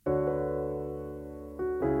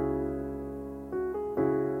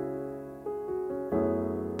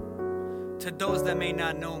To those that may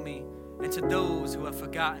not know me, and to those who have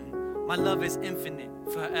forgotten, my love is infinite,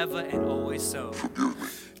 forever and always so.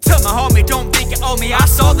 Tell my homie, don't think you owe me. I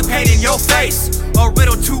saw the pain in your face, a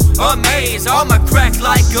riddle to a maze. All my crack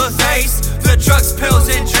like a vase. The drugs, pills,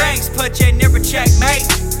 and drinks put you near a checkmate.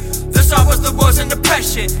 The song was the wars and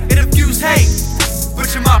depression, it infused hate.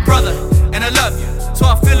 But you're my brother, and I love you, so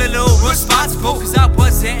I feel a little responsible. Cause I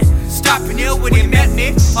wasn't stopping you when you met me.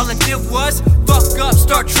 All I did was fuck up,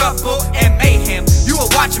 start trouble, and mayhem. You were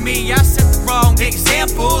watching me, I set the wrong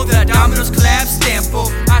example. The dominoes collapse, stample.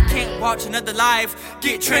 I can't watch another life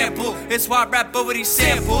get trampled. It's why I rap over these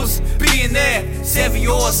samples. Being there, saving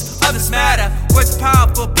yours, others matter. Words are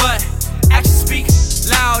powerful, but actions speak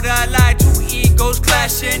louder. Like two egos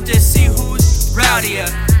clashing to see who's rowdier.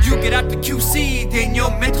 You get out the QC, then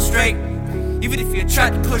you're mental straight. Even if you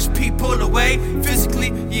try to push people away, physically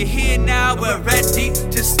you're here now, we're ready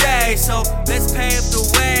to stay. So let's pave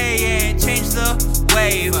the way and change the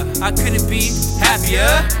wave. I couldn't be happier.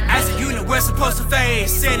 As a unit we're supposed to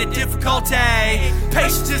face any difficulty.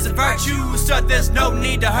 Patience is a virtue, so there's no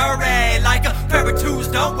need to hurry. Like a pair of twos,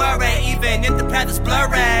 don't worry, even if the path is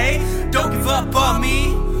blurry. Don't give up on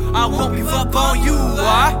me, I won't give up on you.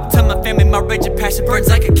 I tell my family my rage and passion burns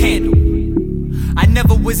like a candle. I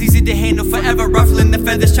never was easy to handle, forever ruffling the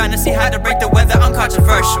feathers, trying to see how to break the weather,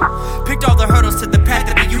 uncontroversial. Picked all the hurdles to the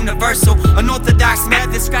path of the universal. Unorthodox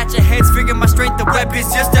method, scratch your heads, figure my strength, the web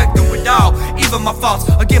is just to do it all. Even my faults,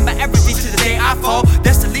 I'll give my everything to the day I fall.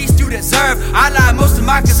 That's the least you deserve. I lie most of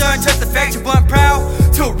my concern, just the fact you weren't proud.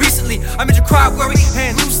 Till recently, I made you cry, worry,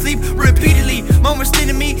 and lose sleep repeatedly. Moments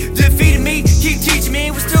thinning me, defeating me, keep teaching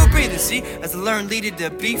me, we're still breathing. See, as I learn, leading to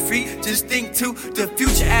be free. Just think to the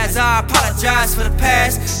future as I apologize for the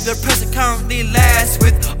past. The present currently lasts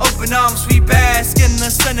with open arms, we bask in the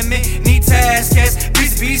sentiment, need task. Yes,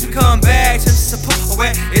 beats we come back to support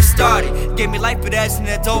where it started. Gave me life, but as an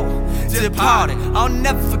adult, departed. I'll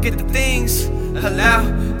never forget the things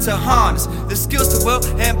allowed to harness the skills to will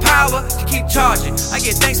and power to keep charging. I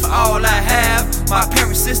give thanks for all I have, my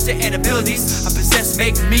parents, sister, and abilities I possess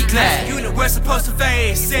make me glad. The unit we're supposed to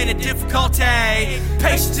face any difficulty.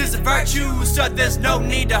 Patience is a virtue, so there's no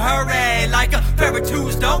need to hurry. Like a pair of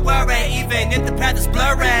twos, don't worry, even if the path is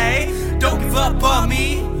blurry. Don't give up on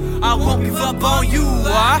me, I won't give up on you.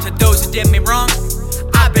 To those who did me wrong,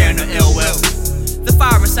 I bear no ill will. The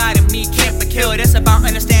fire inside of me can't be killed. It's about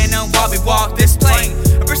understanding why we walk this plane,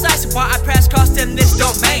 and precisely why I press cost in this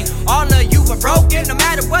domain. All of you are broken, no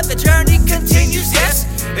matter what, the journey continues. Yes,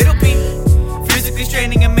 it'll be physically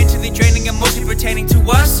straining and mentally draining, emotionally pertaining to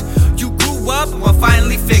us. You grew up and we're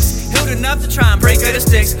finally fixed, healed enough to try and break other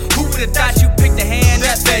sticks. Who would've thought you picked the hand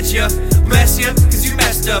that fed you? Bless you, cause you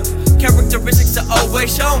messed up. Characteristics are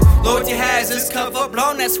always shown. Loyalty has its cover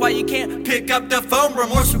blown, that's why you can't pick up the phone.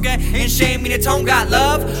 Remorse, regret, and shame in the tone. Got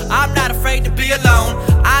love, I'm not afraid to be alone.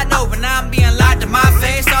 I know when I'm being lied to my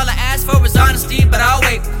face, all I ask for is honesty, but I'll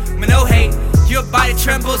wait. With no hate, your body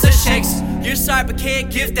trembles and shakes. You're sorry but can't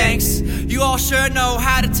give thanks. You all sure know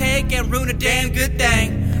how to take and ruin a damn good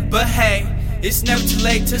thing. But hey, it's never too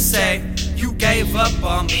late to say you gave up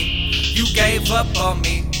on me. You gave up on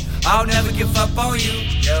me, I'll never give up on you.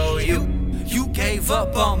 Yo, you gave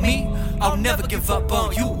up on me, I'll never give up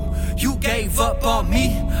on you. You gave up on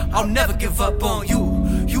me, I'll never give up on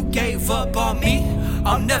you. You gave up on me,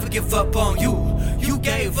 I'll never give up on you. You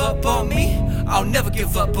gave up on me, I'll never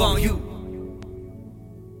give up on you.